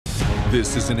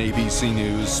This is an ABC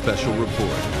News special report.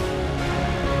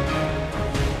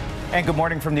 And good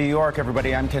morning from New York,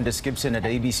 everybody. I'm Candace Gibson at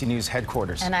ABC News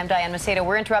headquarters. And I'm Diane Macedo.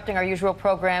 We're interrupting our usual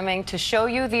programming to show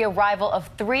you the arrival of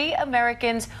 3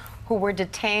 Americans who were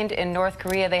detained in North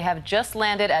Korea. They have just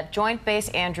landed at Joint Base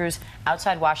Andrews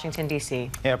outside Washington,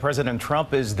 D.C. Yeah, President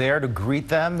Trump is there to greet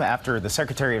them after the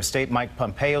Secretary of State, Mike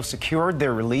Pompeo, secured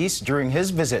their release during his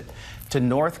visit to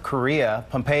North Korea.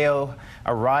 Pompeo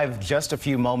arrived just a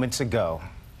few moments ago.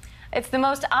 It's the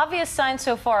most obvious sign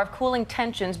so far of cooling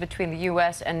tensions between the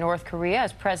U.S. and North Korea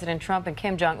as President Trump and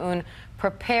Kim Jong-un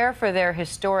prepare for their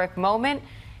historic moment.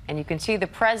 And you can see the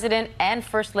president and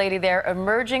First Lady there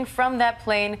emerging from that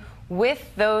plane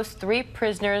with those 3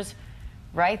 prisoners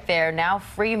right there, now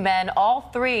free men. All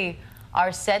 3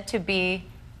 are said to be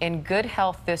in good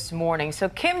health this morning. So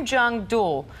Kim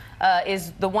Jong-dul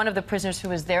is one of the prisoners who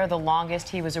was there the longest.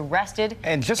 He was arrested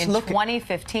in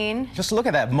 2015. Just look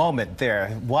at that moment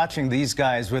there, watching these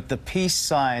guys with the peace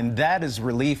sign. That is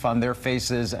relief on their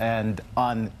faces and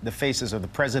on the faces of the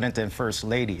president and First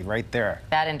Lady right there.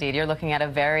 That indeed. You're looking at a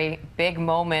very big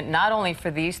moment, not only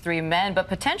for these 3 men, but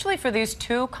potentially for these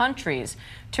 2 countries.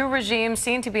 2 regimes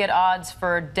seen to be at odds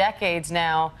for decades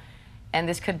now. And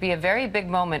this could be a very big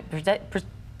moment,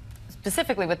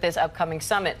 specifically with this upcoming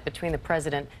summit between the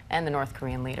president and the North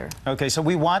Korean leader. Okay, so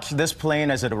we watched this plane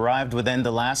as it arrived within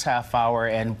the last half hour,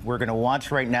 and we're going to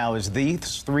watch right now as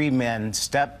these 3 men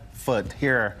step foot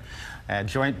here at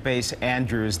Joint Base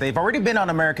Andrews. They've already been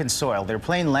on American soil. Their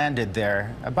plane landed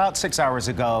there about 6 hours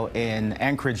ago in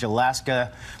Anchorage,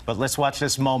 Alaska. But let's watch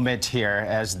this moment here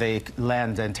as they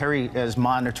land. And Terry is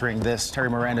monitoring this.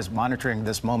 Terry Moran is monitoring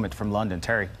this moment from London.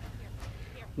 Terry.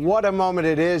 What a moment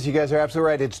it is. You guys are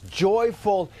absolutely right. It's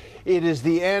joyful. It is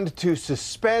the end to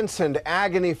suspense and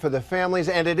agony for the families,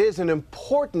 and it is an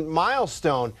important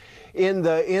milestone in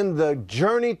the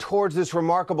journey towards this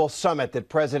remarkable summit that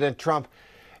President Trump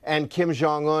and Kim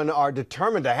Jong-un are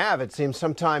determined to have, it seems,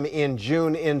 sometime in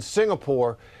June in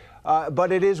Singapore.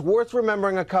 But it is worth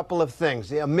remembering a couple of things.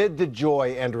 Amid the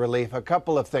joy and relief, a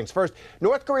couple of things. First,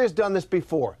 North Korea has done this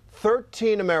before.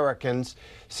 13 Americans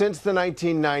since the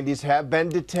 1990s have been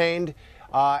detained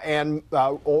and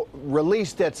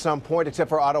released at some point, except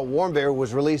for Otto Warmbier, who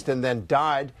was released and then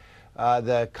died,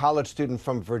 the college student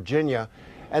from Virginia.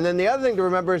 And then the other thing to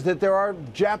remember is that there are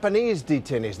Japanese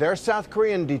detainees. There are South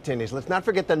Korean detainees. Let's not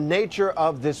forget the nature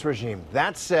of this regime.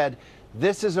 That said,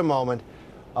 this is a moment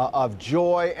of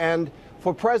joy, and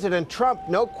for President Trump,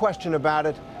 no question about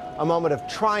it, a moment of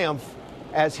triumph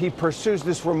as he pursues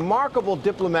this remarkable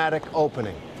diplomatic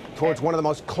opening towards one of the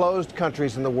most closed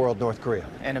countries in the world, North Korea.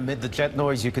 And amid the jet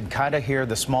noise, you could kind of hear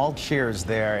the small cheers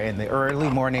there in the early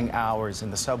morning hours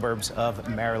in the suburbs of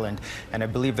Maryland. And I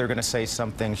believe they're going to say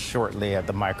something shortly at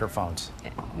the microphones.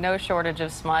 No shortage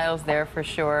of smiles there for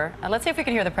sure. Let's see if we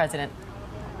can hear the president.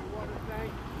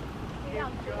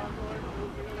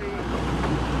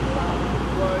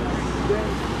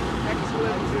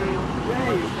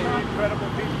 Incredible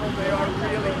people. They are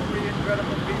really 3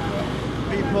 incredible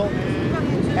people.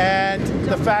 And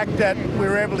the fact that we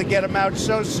were able to get them out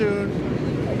so soon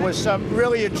was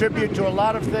really a tribute to a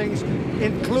lot of things,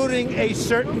 including a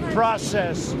certain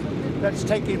process that's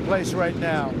taking place right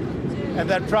now. And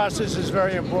that process is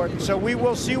very important. So we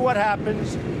will see what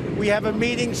happens. We have a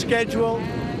meeting scheduled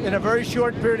in a very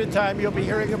short period of time. You'll be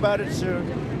hearing about it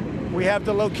soon. We have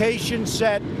the location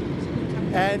set,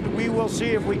 and we will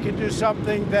see if we can do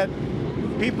something that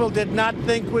people did not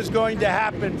think was going to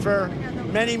happen for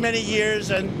many, many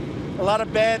years, and a lot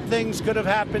of bad things could have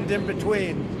happened in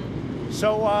between.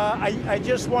 So I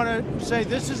just want to say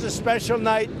this is a special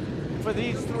night for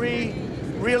these 3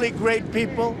 really great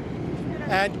people,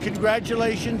 and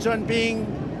congratulations on being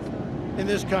in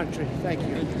this country. Thank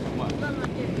you.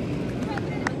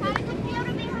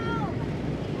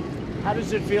 How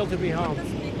does it feel to be home?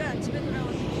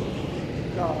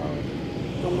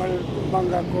 정말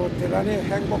반갑고 대단히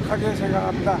행복하게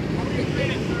생각합니다.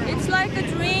 It's like a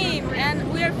dream,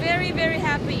 and we are very, very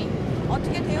happy.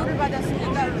 어떻게 대우를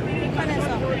받았습니까?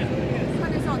 북한에서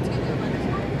어떻게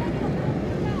대우받았어요?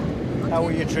 How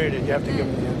were you treated? You have to give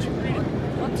me the answer.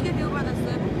 어떻게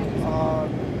대우받았어요?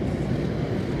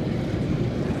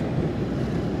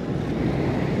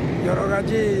 여러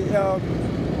가지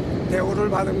대우를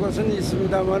받은 것은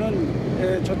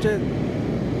있습니다만은 첫째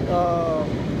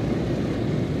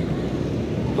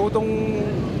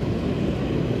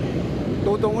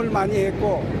노동을 많이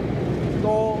했고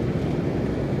또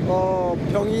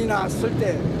병이 났을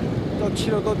때 또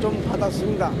치료도 좀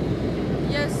받았습니다.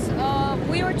 Yes,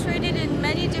 we were treated in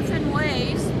many different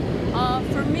ways.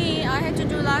 For me, I had to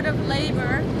do a lot of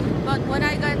labor But when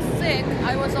I got sick,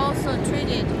 I was also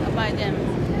treated by them.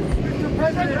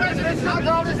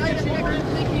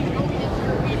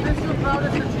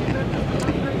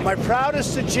 My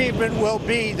proudest achievement will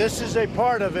be, this is a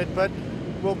part of it, but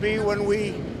will be when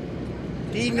we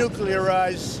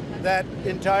denuclearize that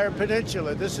entire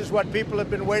peninsula. This is what people have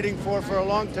been waiting for a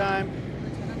long time.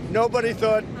 Nobody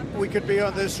thought we could be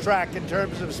on this track in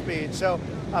terms of speed. So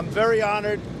I'm very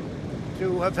honored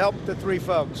to have helped the three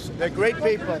folks. They're great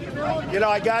people. You know,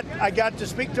 I got to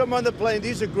speak to them on the plane.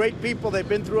 These are great people. They've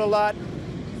been through a lot,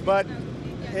 but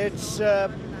it's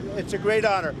a great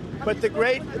honor. But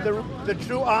the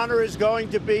true honor is going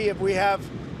to be if we have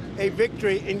a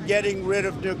victory in getting rid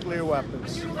of nuclear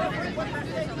weapons.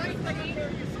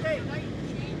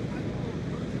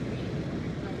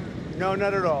 No,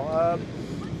 not at all.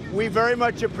 We very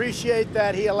much appreciate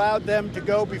that he allowed them to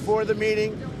go before the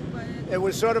meeting. It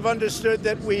was sort of understood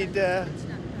that we'd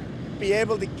be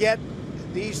able to get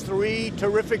these three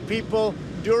terrific people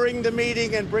during the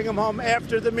meeting and bring them home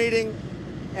after the meeting.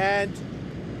 And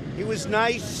he was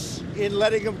nice in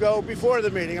letting them go before the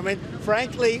meeting. I mean,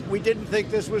 frankly, we didn't think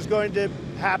this was going to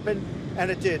happen,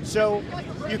 and it did. So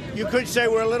you could say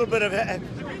we're a little bit of...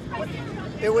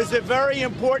 It was a very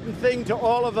important thing to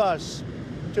all of us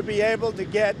to be able to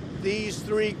get these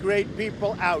three great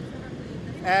people out.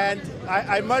 And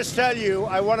I must tell you,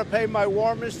 I want to pay my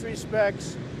warmest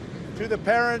respects to the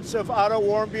parents of Otto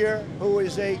Warmbier, who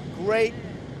is a great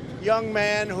young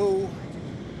man who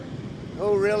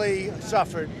really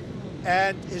suffered.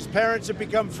 And his parents have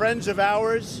become friends of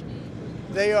ours.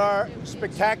 They are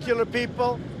spectacular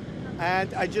people,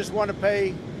 and I just want to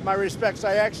pay my respects.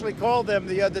 I actually called them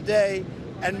the other day,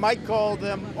 and Mike called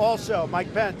them also,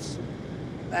 Mike Pence.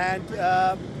 And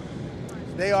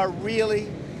they are really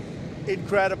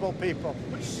incredible people.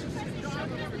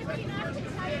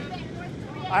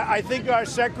 I think our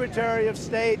Secretary of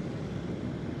State,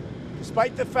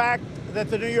 despite the fact that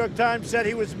the New York Times said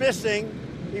he was missing,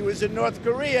 he was in North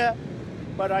Korea,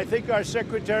 but I think our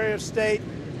Secretary of State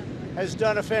has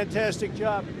done a fantastic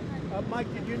job.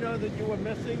 Mike, did you know that you were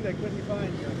missing? They couldn't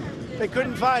find you. They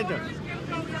couldn't find him.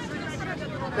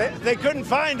 They couldn't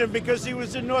find him because he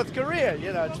was in North Korea.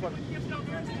 You know, it's funny.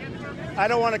 I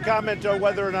don't want to comment on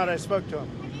whether or not I spoke to him.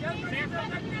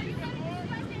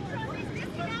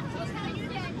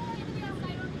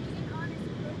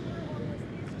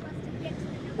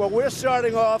 Well, we're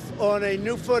starting off on a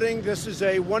new footing. This is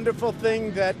a wonderful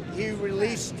thing that he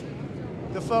released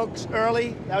the folks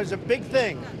early. That was a big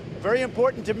thing, very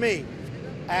important to me.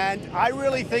 And I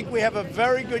really think we have a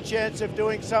very good chance of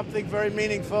doing something very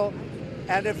meaningful.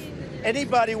 And if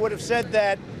anybody would have said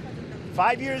that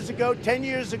 5 years ago, 10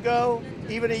 years ago,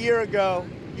 even a year ago,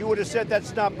 you would have said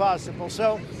that's not possible.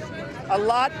 So a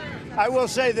lot, I will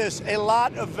say this, a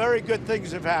lot of very good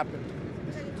things have happened.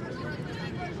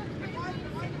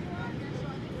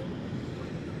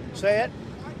 Say it.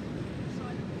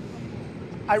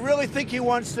 I really think he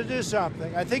wants to do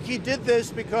something. I think he did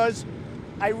this because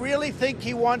I really think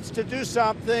he wants to do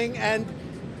something and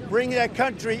bring that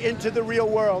country into the real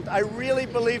world. I really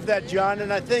believe that, John,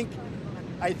 and I think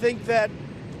that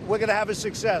we're going to have a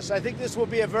success. I think this will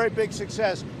be a very big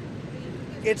success.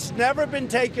 It's never been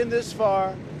taken this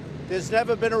far. There's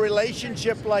never been a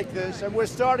relationship like this, and we're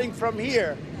starting from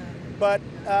here. But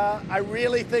I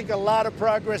really think a lot of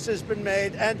progress has been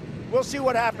made, and we'll see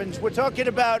what happens. We're talking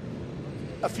about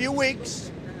a few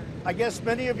weeks. I guess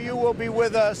many of you will be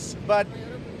with us, but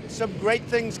some great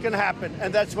things can happen,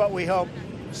 and that's what we hope.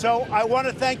 So I want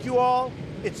to thank you all.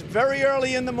 It's very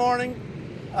early in the morning.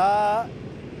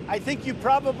 I think you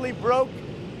probably broke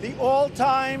the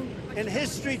all-time in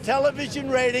history television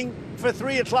rating for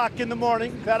 3 o'clock in the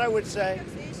morning, that I would say.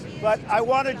 But I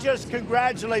want to just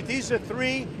congratulate. These are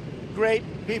three great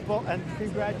people, and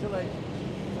congratulations.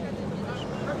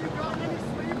 Have you gotten any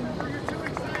sleep, or you're too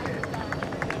excited?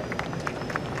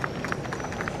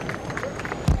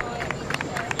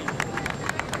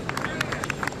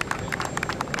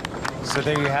 So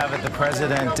there you have it. The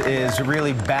president is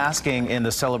really basking in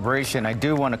the celebration. I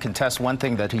do want to contest one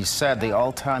thing that he said, the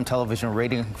all-time television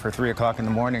rating for 3 o'clock in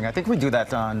the morning. I think we do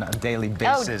that on a daily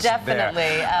basis. Oh,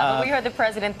 definitely. We heard the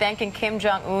president thanking Kim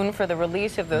Jong-un for the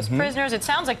release of those prisoners. It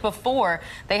sounds like before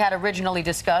they had originally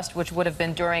discussed, which would have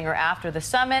been during or after the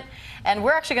summit. And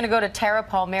we're actually going to go to Tara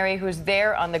Palmieri, who's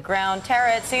there on the ground.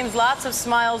 Tara, it seems lots of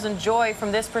smiles and joy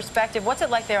from this perspective. What's it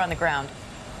like there on the ground?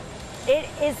 It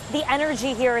is, the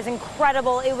energy here is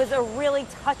incredible. It was a really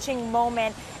touching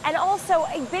moment, and also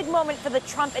a big moment for the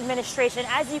Trump administration.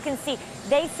 As you can see,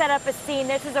 they set up a scene.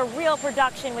 This is a real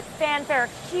production with fanfare,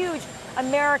 a huge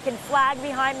American flag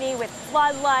behind me with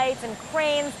floodlights and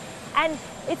cranes. And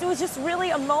it was just really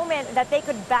a moment that they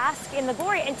could bask in the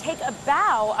glory and take a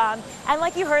bow. And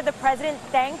like you heard, the president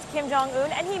thanked Kim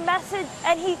Jong-un, and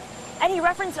he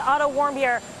referenced Otto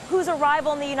Warmbier, whose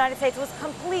arrival in the United States was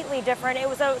completely different. It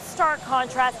was a stark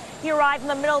contrast. He arrived in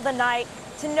the middle of the night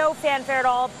to no fanfare at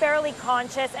all, barely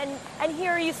conscious. And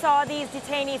here you saw these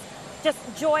detainees just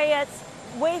joyous,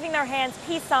 waving their hands,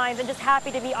 peace signs, and just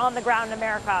happy to be on the ground in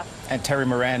America. And Terry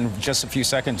Moran, just a few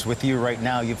seconds with you right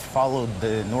now. You've followed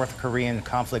the North Korean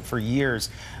conflict for years.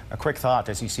 A quick thought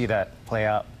as you see that play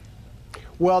out.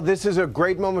 Well, this is a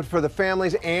great moment for the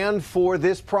families and for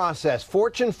this process.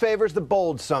 Fortune favors the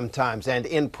bold sometimes, and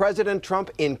in President Trump,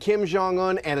 in Kim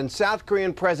Jong-un, and in South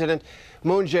Korean President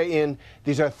Moon Jae-in,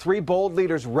 these are three bold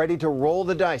leaders ready to roll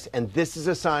the dice, and this is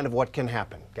a sign of what can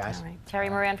happen, guys. All right. Terry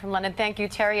Moran from London. Thank you,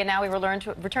 Terry. And now we return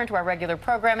to our regular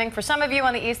programming. For some of you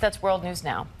on the East, that's World News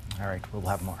Now. All right, we'll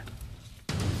have more.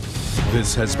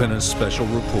 This has been a special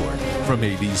report from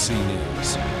ABC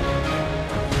News.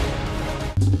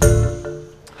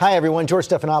 Hi everyone, George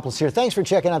Stephanopoulos here. Thanks for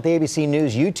checking out the ABC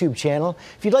News YouTube channel.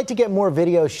 If you'd like to get more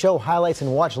videos, show highlights,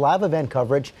 and watch live event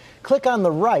coverage, click on the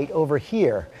right over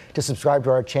here to subscribe to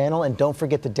our channel, and don't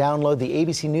forget to download the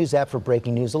ABC News app for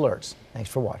breaking news alerts. Thanks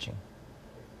for watching.